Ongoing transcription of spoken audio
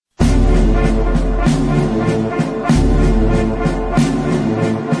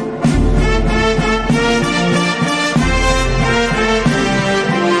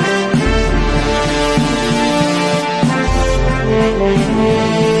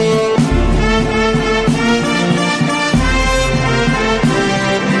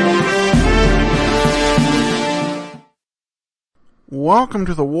Welcome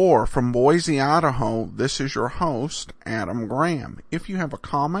to the war from Boise, Idaho. This is your host, Adam Graham. If you have a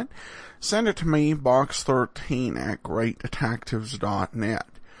comment, send it to me, box13 at greatdetectives.net.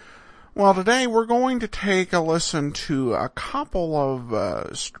 Well, today we're going to take a listen to a couple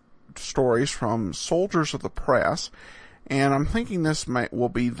of stories from Soldiers of the Press, and I'm thinking this will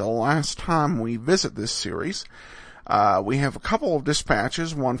be the last time we visit this series. We have a couple of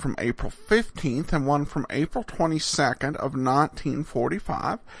dispatches, one from April 15th and one from April 22nd of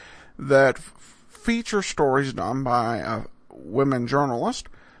 1945, that feature stories done by a women journalist,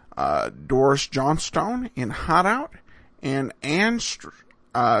 Doris Johnstone in Hideout, and Anne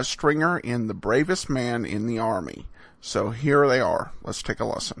Stringer in The Bravest Man in the Army. So here they are. Let's take a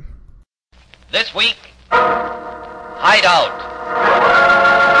listen. This week, Hideout.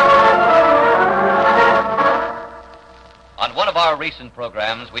 On one of our recent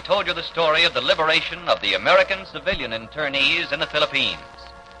programs, we told you the story of the liberation of the American civilian internees in the Philippines.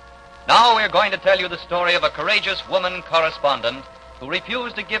 Now we're going to tell you the story of a courageous woman correspondent who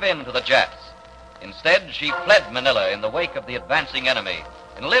refused to give in to the Japs. Instead, she fled Manila in the wake of the advancing enemy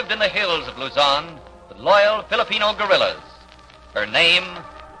and lived in the hills of Luzon with loyal Filipino guerrillas. Her name,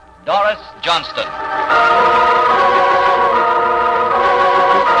 Doris Johnston.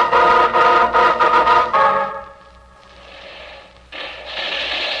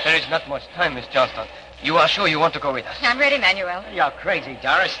 There is not much time, Miss Johnston. You are sure you want to go with us? I'm ready, Manuel. You're crazy,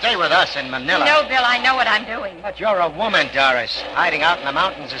 Doris. Stay with us in Manila. No, Bill, I know what I'm doing. But you're a woman, Doris. Hiding out in the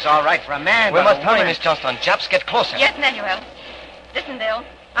mountains is all right for a man. We but must a hurry, woman... Miss Johnston. Japs get closer. Yes, Manuel. Listen, Bill.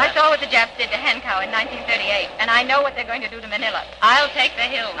 I saw what the Japs did to Hancock in 1938, and I know what they're going to do to Manila. I'll take the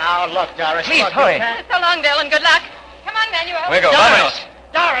hill. Now, look, Doris. Please, look, hurry. So long, Bill, and good luck. Come on, Manuel. We go. Doris!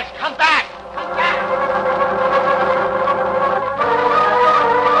 Vámonos. Doris, come back! Come back!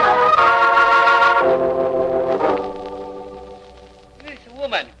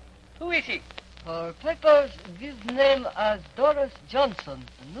 Woman, who is she? Her papers give name as Doris Johnson,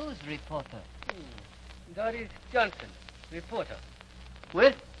 news reporter. Doris Johnson, reporter.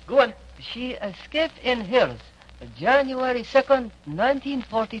 Well, Go on. she escaped in hills January 2nd,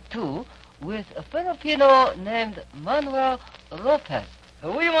 1942, with a Filipino named Manuel Lopez.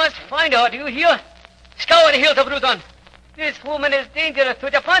 We must find her, do you hear? Scour the hills of Luzon. This woman is dangerous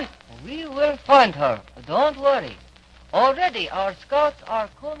to Japan. We will find her. Don't worry. Already our scouts are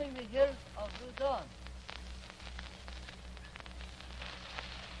combing the hills of Luzon.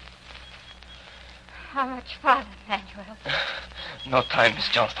 How much farther, Manuel? No time, Miss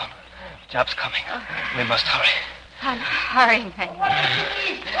Johnston. Japs coming. We must hurry. I'm hurrying, Manuel.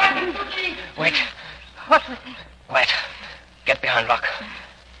 Wait. What was it? Wait. Get behind rock.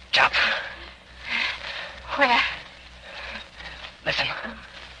 Jap. Where? Listen.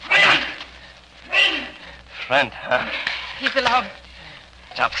 Friend, huh? He's alone.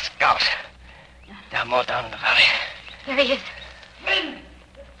 Jap scout. There are more down in the valley. There he is.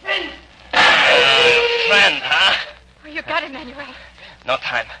 Friend, huh? Oh, you got him, Manuel. No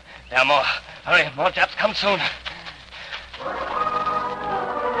time. There are more. Hurry, more Japs come soon.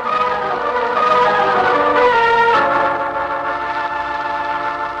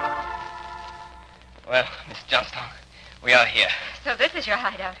 Well, Miss Johnston, we are here. So this is your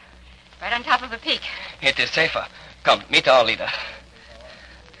hideout. Right on top of a peak. It is safer. Come, meet our leader.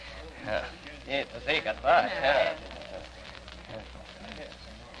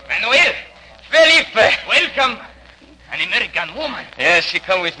 Manuel! Felipe! Welcome! An American woman. Yes, she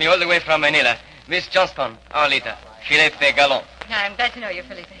come with me all the way from Manila. Miss Johnston, our leader. Felipe Galon. I'm glad to know you,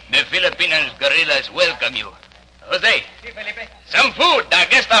 Felipe. The Filipinos guerrillas welcome you. Jose, some food. I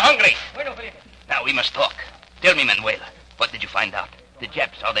guess they're hungry. Now we must talk. Tell me, Manuel, what did you find out? The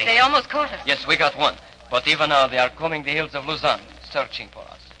Japs, are they... They almost caught us. Yes, we got one. But even now they are combing the hills of Luzon, searching for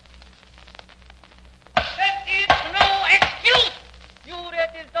us. That is no excuse. You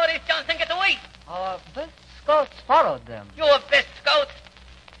let this Doris Johnson get away. Our best scouts followed them. Your best scout.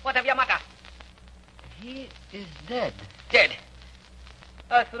 What of Yamata? He is dead. Dead.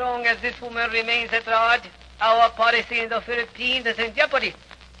 As long as this woman remains at large, our policy in the Philippines is in jeopardy.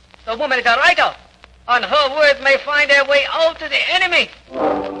 The woman is a writer, and her words may find their way out to the enemy.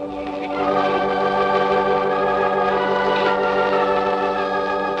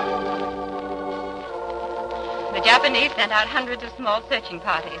 The Japanese sent out hundreds of small searching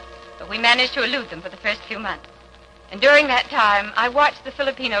parties, but we managed to elude them for the first few months. And during that time, I watched the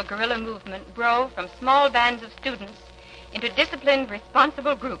Filipino guerrilla movement grow from small bands of students into disciplined,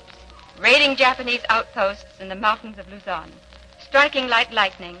 responsible groups, raiding Japanese outposts in the mountains of Luzon, striking like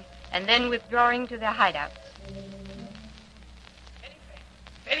lightning, and then withdrawing to their hideouts.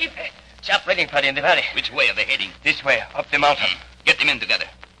 Felipe. Jap raiding party in the valley. Which way are they heading? This way, up the mountain. Get the men together.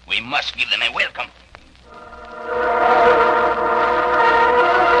 We must give them a welcome.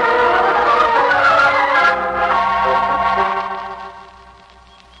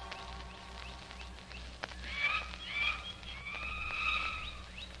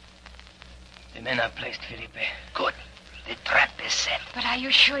 The men are placed, Felipe. Good. The trap is set. But are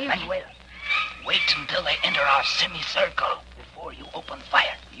you sure you... Manuel, wait until they enter our semicircle before you open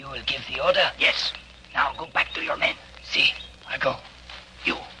fire. You will give the order? Yes. Now go back to your men. See, I go.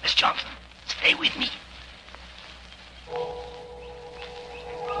 You, Miss Johnson, stay with me.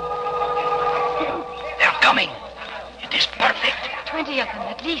 They're coming. It is perfect. 20 of them,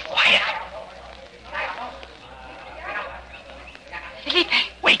 at least. Quiet. Felipe.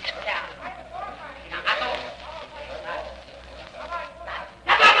 Wait.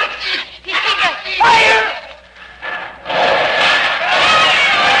 These fingers. Fire!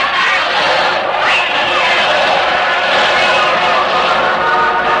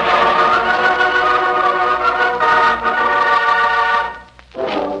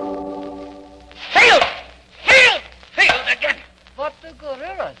 Failed again. But the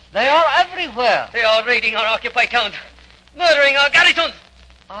guerrillas, they are everywhere. They are raiding our occupied towns, murdering our garrisons.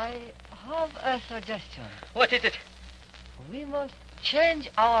 I have a suggestion. What is it? We must change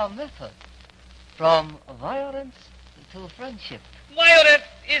our method from violence to friendship. Violence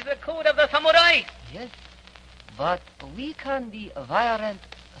is the code of the samurai. Yes, but we can be violent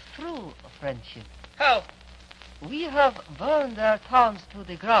through friendship. How? We have burned their towns to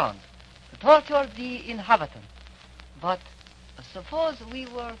the ground, tortured the inhabitants. But suppose we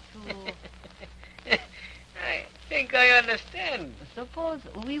were to... I think I understand. Suppose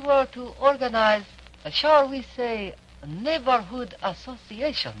we were to organize, shall we say, neighborhood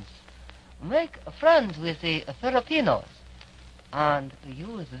associations, make friends with the Filipinos, and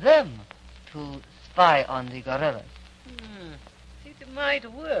use them to spy on the guerrillas. It might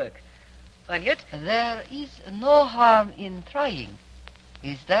work. And yet... There is no harm in trying,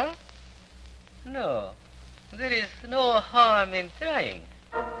 is there? No. There is no harm in trying.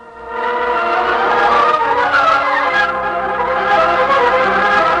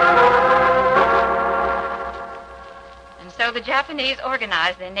 And so the Japanese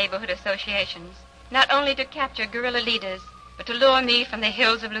organized their neighborhood associations, not only to capture guerrilla leaders, but to lure me from the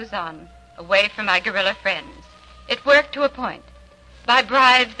hills of Luzon, away from my guerrilla friends. It worked to a point. By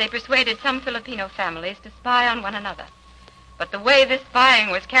bribes, they persuaded some Filipino families to spy on one another. But the way this spying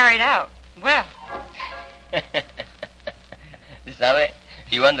was carried out, well... Sabe,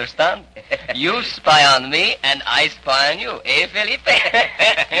 you understand? You spy on me, and I spy on you, eh, Felipe?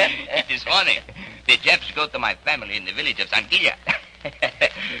 It is funny. The Japs go to my family in the village of Sanquilla.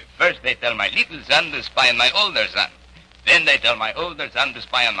 First they tell my little son to spy on my older son. Then they tell my older son to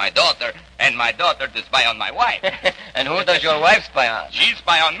spy on my daughter, and my daughter to spy on my wife. And who does your wife spy on? She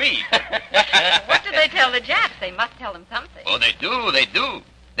spy on me. What do they tell the Japs? They must tell them something. Oh, they do.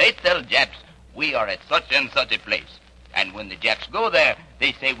 They tell Japs we are at such and such a place. And when the Japs go there,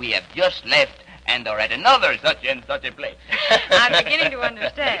 they say we have just left and are at another such and such a place. I'm beginning to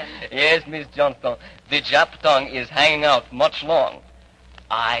understand. Yes, Miss Johnston. The Jap tongue is hanging out much long.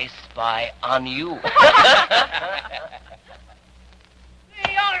 I spy on you.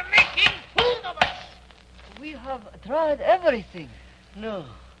 They are making fools of us. We have tried everything. No.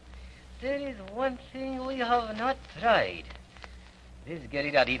 There is one thing we have not tried. This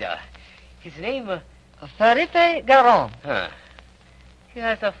guerrilla leader, his name... Felipe Garon. Huh. He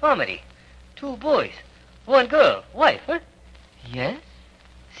has a family. 2 boys. 1 girl. Wife, huh? Yes?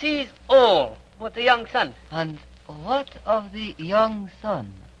 She's all but the young son. And what of the young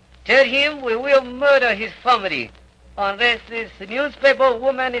son? Tell him we will murder his family unless this newspaper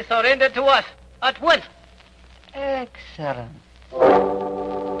woman is surrendered to us at once. Excellent.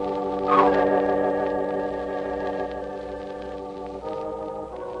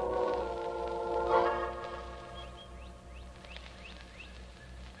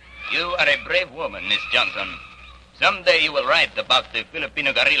 You are a brave woman, Miss Johnson. Someday you will write about the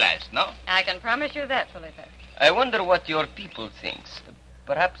Filipino guerrillas, no? I can promise you that, Felipe. I wonder what your people thinks.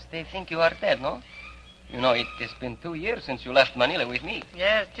 Perhaps they think you are dead, no? You know, it has been 2 years since you left Manila with me.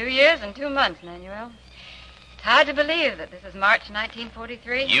 Yes, 2 years and 2 months, Manuel. It's hard to believe that this is March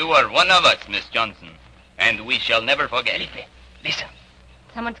 1943. You are one of us, Miss Johnson, and we shall never forget. Felipe, listen.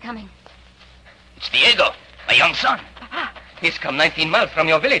 Someone's coming. It's Diego, my young son. He's come 19 miles from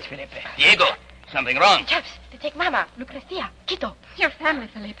your village, Felipe. Diego, something wrong. Chaps, they take Mama, Lucrecia, Quito. Your family,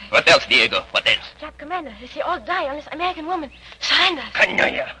 Felipe. What else, Diego? What else? Jap commander, they say all die unless American woman surrenders.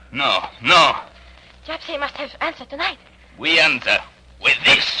 Canalla. No. Jap say must have answer tonight. We answer with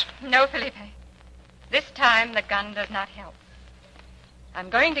this. No, Felipe. This time the gun does not help. I'm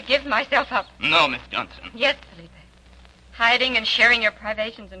going to give myself up. No, Miss Johnson. Yes, Felipe. Hiding and sharing your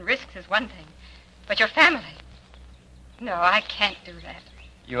privations and risks is one thing. But your family... No, I can't do that.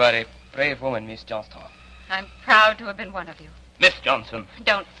 You are a brave woman, Miss Johnston. I'm proud to have been one of you. Miss Johnson.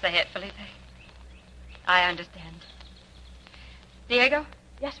 Don't say it, Felipe. I understand. Diego,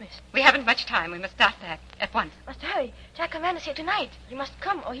 Yes, miss. we haven't much time. We must start back at once. Must hurry. Jack Commander's here tonight. You must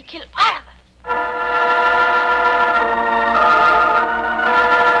come or he kill all of us.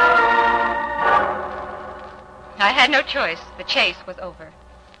 I had no choice. The chase was over.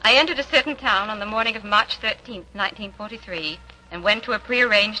 I entered a certain town on the morning of March 13th, 1943, and went to a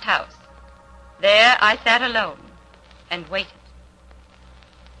prearranged house. There I sat alone and waited.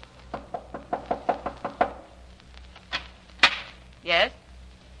 Yes,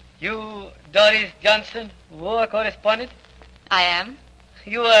 You, Doris Johnson, war correspondent? I am.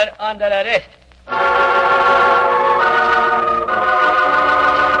 You are under arrest.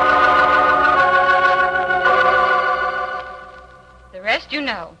 The rest you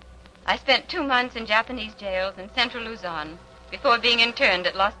know. I spent 2 months in Japanese jails in central Luzon before being interned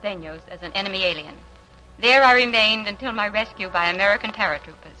at Los Baños as an enemy alien. There I remained until my rescue by American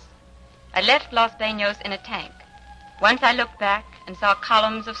paratroopers. I left Los Baños in a tank. Once I looked back and saw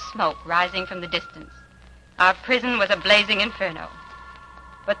columns of smoke rising from the distance. Our prison was a blazing inferno.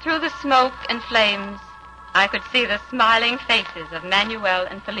 But through the smoke and flames, I could see the smiling faces of Manuel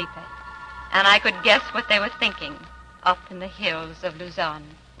and Felipe, and I could guess what they were thinking up in the hills of Luzon.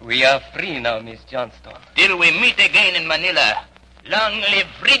 We are free now, Miss Johnston. Till we meet again in Manila. Long live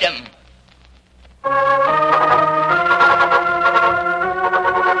freedom.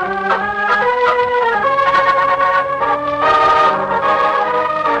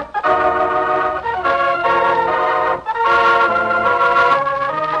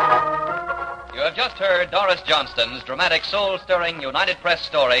 You have just heard Doris Johnston's dramatic, soul-stirring United Press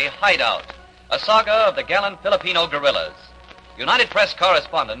story, Hideout, a saga of the gallant Filipino guerrillas. United Press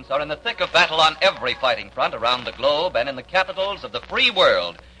correspondents are in the thick of battle on every fighting front around the globe and in the capitals of the free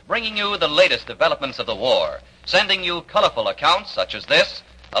world, bringing you the latest developments of the war, sending you colorful accounts such as this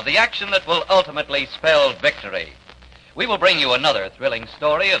of the action that will ultimately spell victory. We will bring you another thrilling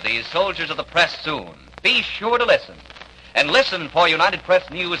story of these soldiers of the press soon. Be sure to listen. And listen for United Press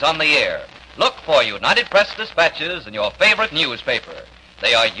news on the air. Look for United Press dispatches in your favorite newspaper.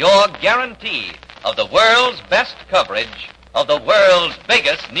 They are your guarantee of the world's best coverage of the world's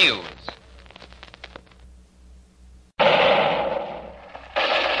biggest news.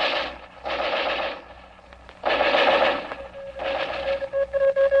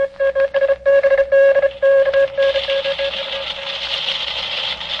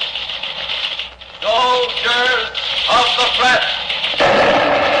 Soldiers of the press.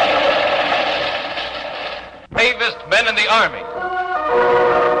 Bravest men in the army.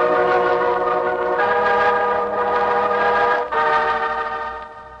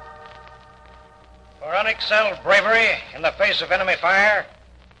 For unexcelled bravery in the face of enemy fire,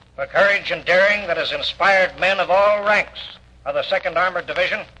 for courage and daring that has inspired men of all ranks of the 2nd Armored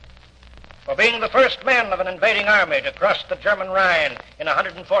Division, for being the first men of an invading army to cross the German Rhine in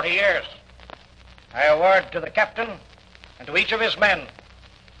 140 years, I award to the captain and to each of his men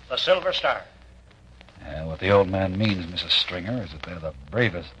the Silver Star. What the old man means, Mrs. Stringer, is that they're the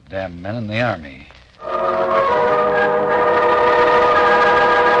bravest damn men in the army.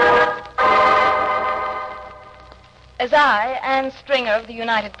 As I, Anne Stringer of the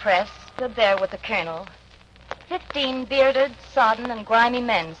United Press, stood there with the colonel, 15 bearded, sodden, and grimy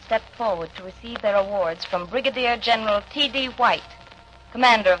men stepped forward to receive their awards from Brigadier General T.D. White,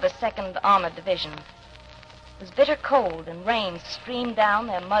 commander of the 2nd Armored Division. It was bitter cold, and rain streamed down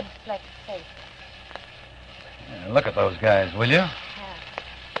their mud-flecked faces. Look at those guys, will you?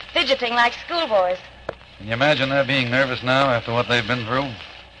 Fidgeting like schoolboys. Can you imagine their being nervous now after what they've been through?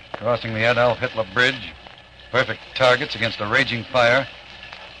 Crossing the Adolf Hitler Bridge, perfect targets against a raging fire,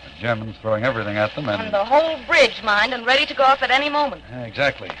 the Germans throwing everything at them, And the whole bridge, mind, and ready to go off at any moment. Yeah,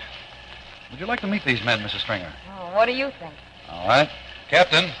 exactly. Would you like to meet these men, Mrs. Stringer? Oh, what do you think? All right.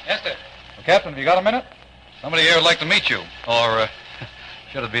 Captain? Yes, sir. Well, Captain, have you got a minute? Somebody here would like to meet you. Or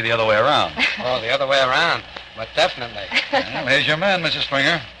should it be the other way around? Oh, the other way around. But definitely. Well, here's your man, Mrs.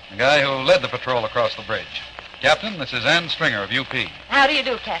 Stringer, the guy who led the patrol across the bridge. Captain, this is Ann Stringer of UP. How do you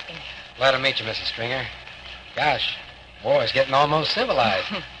do, Captain? Glad to meet you, Mrs. Stringer. Gosh, boy's getting almost civilized.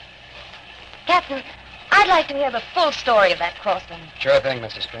 Captain, I'd like to hear the full story of that crossing. Sure thing,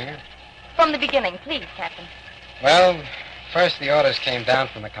 Mrs. Stringer. From the beginning, please, Captain. Well, first the orders came down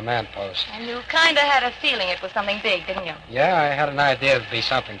from the command post. And you kind of had a feeling it was something big, didn't you? Yeah, I had an idea it'd be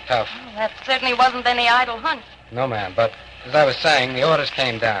something tough. Well, that certainly wasn't any idle hunch. No, ma'am, but As I was saying, the orders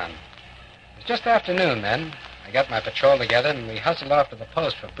came down. It was just afternoon then. I got my patrol together, and we hustled off to the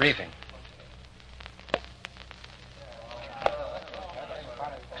post for briefing.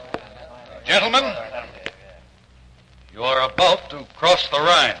 Gentlemen, you are about to cross the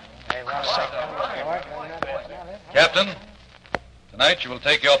Rhine. Captain, tonight you will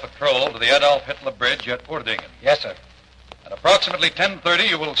take your patrol to the Adolf Hitler Bridge at Urdingen. Yes, sir. At approximately 10:30,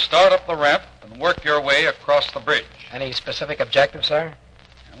 you will start up the ramp and work your way across the bridge. Any specific objective, sir?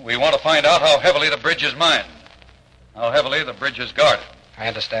 We want to find out how heavily the bridge is mined, how heavily the bridge is guarded. I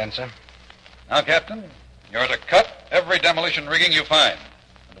understand, sir. Now, Captain, you're to cut every demolition rigging you find.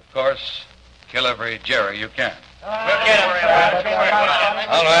 And, of course, kill every Jerry you can. We'll get him.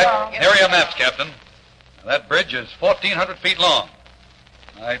 All right. Here are your maps, Captain. That bridge is 1,400 feet long.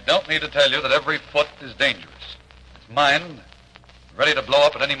 I don't need to tell you that every foot is dangerous. It's mined, ready to blow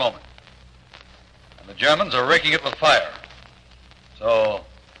up at any moment. And the Germans are raking it with fire. So,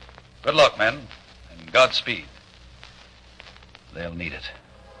 good luck, men, and Godspeed. They'll need it.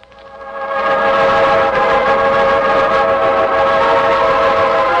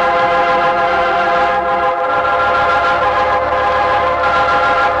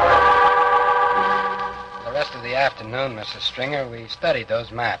 Afternoon, Mrs. Stringer, we studied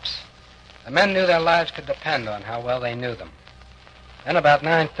those maps. The men knew their lives could depend on how well they knew them. Then about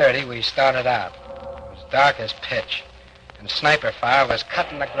 9:30, we started out. It was dark as pitch, and sniper fire was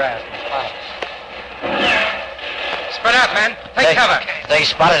cutting the grass in front of us. Spread out, men. Take cover. They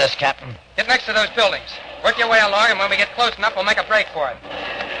spotted us, Captain. Get next to those buildings. Work your way along, and when we get close enough, we'll make a break for it.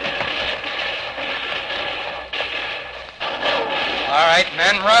 All right,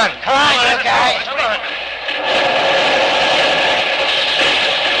 men, run. Come on, you guys. Come on.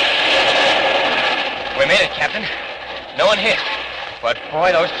 We made it, Captain. No one hit. But,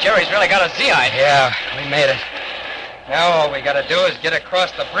 boy, those Jerry's really got us Z-eyed. Yeah, we made it. Now all we gotta do is get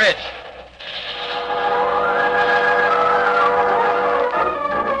across the bridge.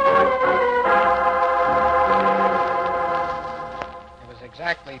 It was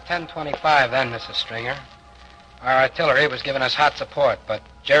exactly 10:25 then, Mrs. Stringer. Our artillery was giving us hot support, but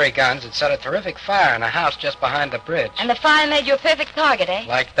Jerry guns had set a terrific fire in a house just behind the bridge. And the fire made you a perfect target, eh?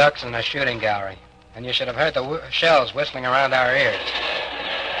 Like ducks in a shooting gallery. And you should have heard the shells whistling around our ears.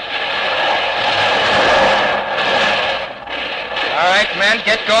 All right, men,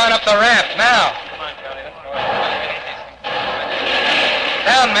 get going up the ramp now. Come on, Charlie, let's go.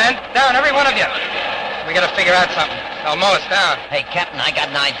 Down, men. Down, every one of you. We gotta figure out something. They'll mow us down. Hey, Captain, I got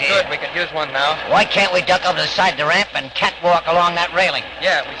an idea. Good, we could use one now. Why can't we duck over the side of the ramp and catwalk along that railing?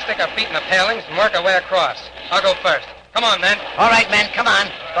 Yeah, we stick our feet in the palings and work our way across. I'll go first. Come on, men. All right, men, come on.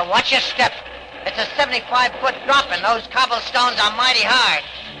 But watch your step. It's a 75-foot drop, and those cobblestones are mighty hard.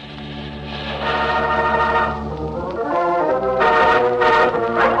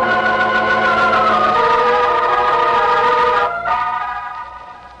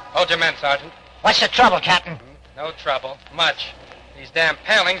 Hold your men, Sergeant. What's the trouble, Captain? No trouble. Much. These damn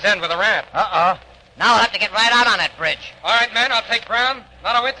palings end with a ramp. Uh-oh. Now we'll have to get right out on that bridge. All right, men, I'll take Brown,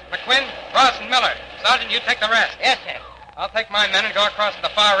 Notowitz, McQuinn, Ross, and Miller. Sergeant, you take the rest. Yes, sir. I'll take my men and go across to the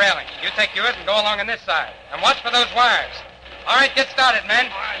far railing. You take yours and go along on this side. And watch for those wires. All right, get started,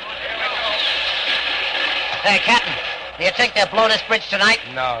 men. Hey, Captain, do you think they'll blow this bridge tonight?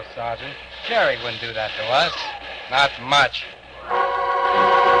 No, Sergeant. Jerry wouldn't do that to us. Not much.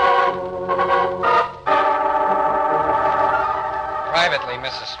 Privately,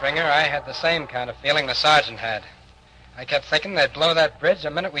 Mrs. Stringer, I had the same kind of feeling the sergeant had. I kept thinking they'd blow that bridge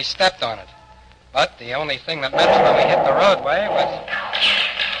the minute we stepped on it. But the only thing that mattered when we hit the roadway was...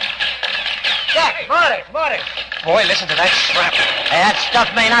 Jack, mortars. Boy, listen to that scrap. Hey, that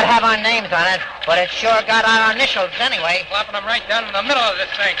stuff may not have our names on it, but it sure got our initials anyway. Flopping them right down in the middle of this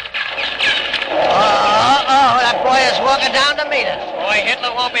thing. That boy is walking down to meet us. Boy,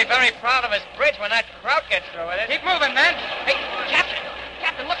 Hitler won't be very proud of his bridge when that crowd gets through with it. Keep moving, men. Hey, Captain,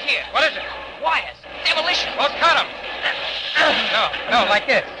 look here. What is it? Wires. Demolition. Well, cut them. No, like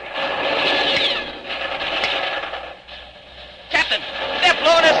this. Captain, they're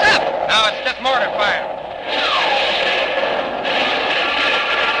blowing us up. No, it's just mortar fire.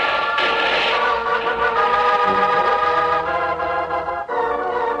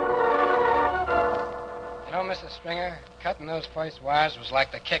 You know, Mrs. Stringer, cutting those first wires was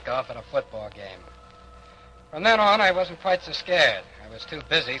like the kickoff at a football game. From then on, I wasn't quite so scared. I was too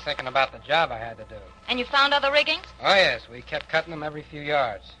busy thinking about the job I had to do. And you found other riggings? Oh, yes. We kept cutting them every few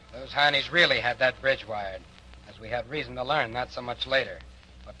yards. Those heinies really had that bridge wired, as we had reason to learn not so much later.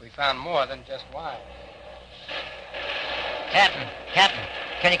 But we found more than just wires. Captain,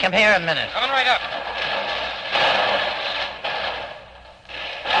 can you come here a minute? Coming right up.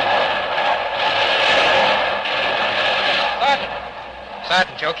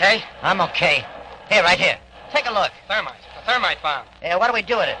 Sergeant, you okay? I'm okay. Here, right here. Take a look. Thermite. It's a thermite bomb. Yeah, what do we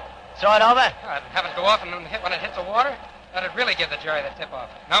do with it? Throw it over? I'd have it go off and hit when it hits the water. That'd really give the jury the tip-off.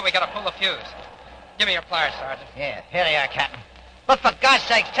 No, we gotta pull the fuse. Give me your pliers, Sergeant. Yeah, here they are, Captain. But for God's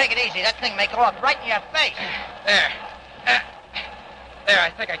sakes, take it easy. That thing may go off right in your face. There. There, I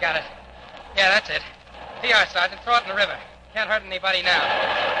think I got it. Yeah, that's it. Here you are, Sergeant. Throw it in the river. Can't hurt anybody now.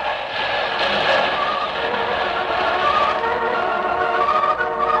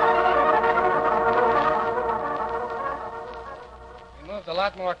 We moved a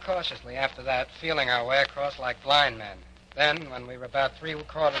lot more cautiously after that, feeling our way across like blind men. Then, when we were about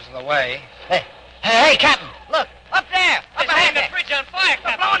 3/4 of the way... Hey, Captain, look, up there, up ahead the bridge on fire,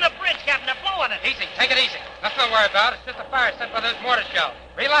 Captain. They're blowing the bridge, Captain. They're blowing it. Easy, take it easy. Nothing to worry about. It's just a fire set by those mortar shells.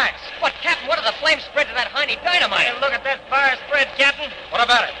 Relax. What, Captain? What are the flames spread to that Heine dynamite? Hey, look at that fire spread, Captain. What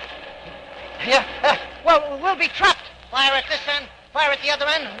about it? Yeah, well, we'll be trapped. Fire at this end, fire at the other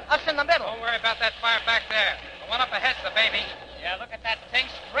end, and us in the middle. Don't worry about that fire back there. The one up ahead's the baby. Yeah, look at that thing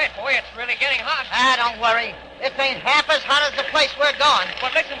spread. Boy, it's really getting hot. Don't worry. This ain't half as hot as the place we're going.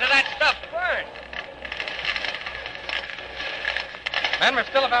 But listen to that stuff burn. Men, we're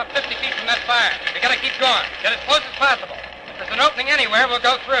still about 50 feet from that fire. We gotta keep going. Get as close as possible. If there's an opening anywhere, we'll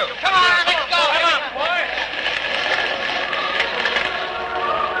go through. Come on, let's go. Come on, boy.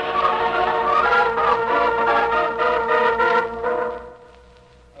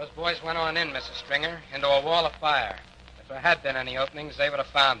 Those boys went on in, Mrs. Stringer, into a wall of fire. If there had been any openings, they would have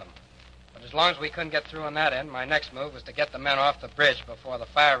found them. But as long as we couldn't get through on that end, my next move was to get the men off the bridge before the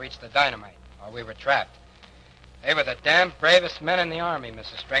fire reached the dynamite, or we were trapped. They were the damn bravest men in the Army,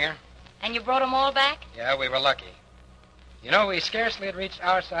 Mrs. Stringer. And you brought them all back? Yeah, we were lucky. You know, we scarcely had reached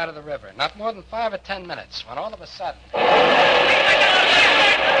our side of the river, not more than 5 or 10 minutes, when all of a sudden...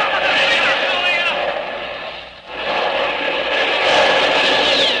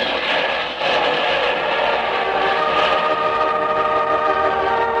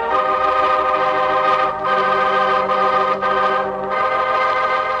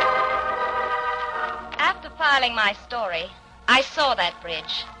 My story, I saw that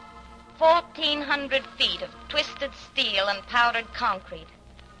bridge. 1,400 feet of twisted steel and powdered concrete,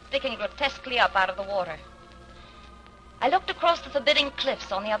 sticking grotesquely up out of the water. I looked across the forbidding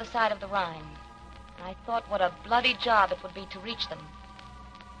cliffs on the other side of the Rhine. I thought what a bloody job it would be to reach them.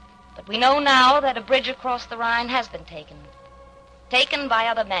 But we know now that a bridge across the Rhine has been taken. Taken by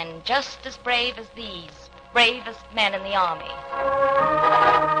other men just as brave as these, bravest men in the Army.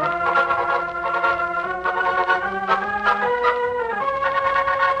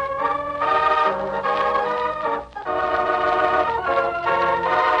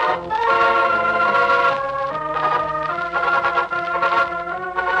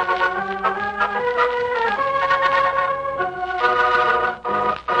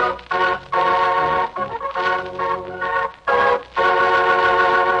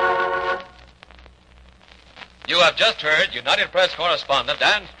 You have just heard United Press correspondent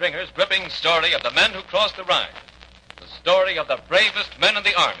Dan Stringer's gripping story of the men who crossed the Rhine. The story of the bravest men in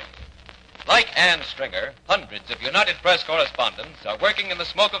the Army. Like Ann Stringer, hundreds of United Press correspondents are working in the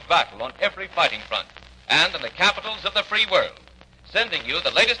smoke of battle on every fighting front and in the capitals of the free world, sending you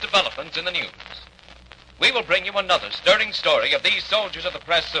the latest developments in the news. We will bring you another stirring story of these soldiers of the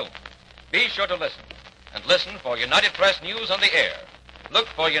press soon. Be sure to listen, and listen for United Press news on the air. Look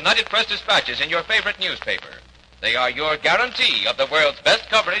for United Press dispatches in your favorite newspaper. They are your guarantee of the world's best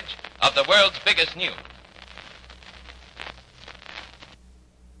coverage of the world's biggest news.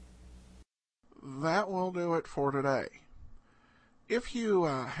 That will do it for today. If you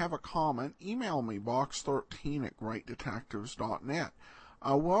have a comment, email me, box13@greatdetectives.net.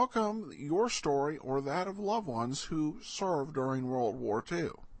 I welcome your story or that of loved ones who served during World War II.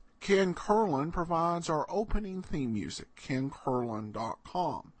 Ken Curlin provides our opening theme music,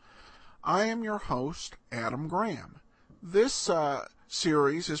 KenCurlin.com. I am your host, Adam Graham. This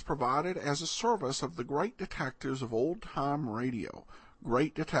series is provided as a service of the Great Detectives of Old Time Radio,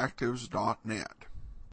 GreatDetectives.net.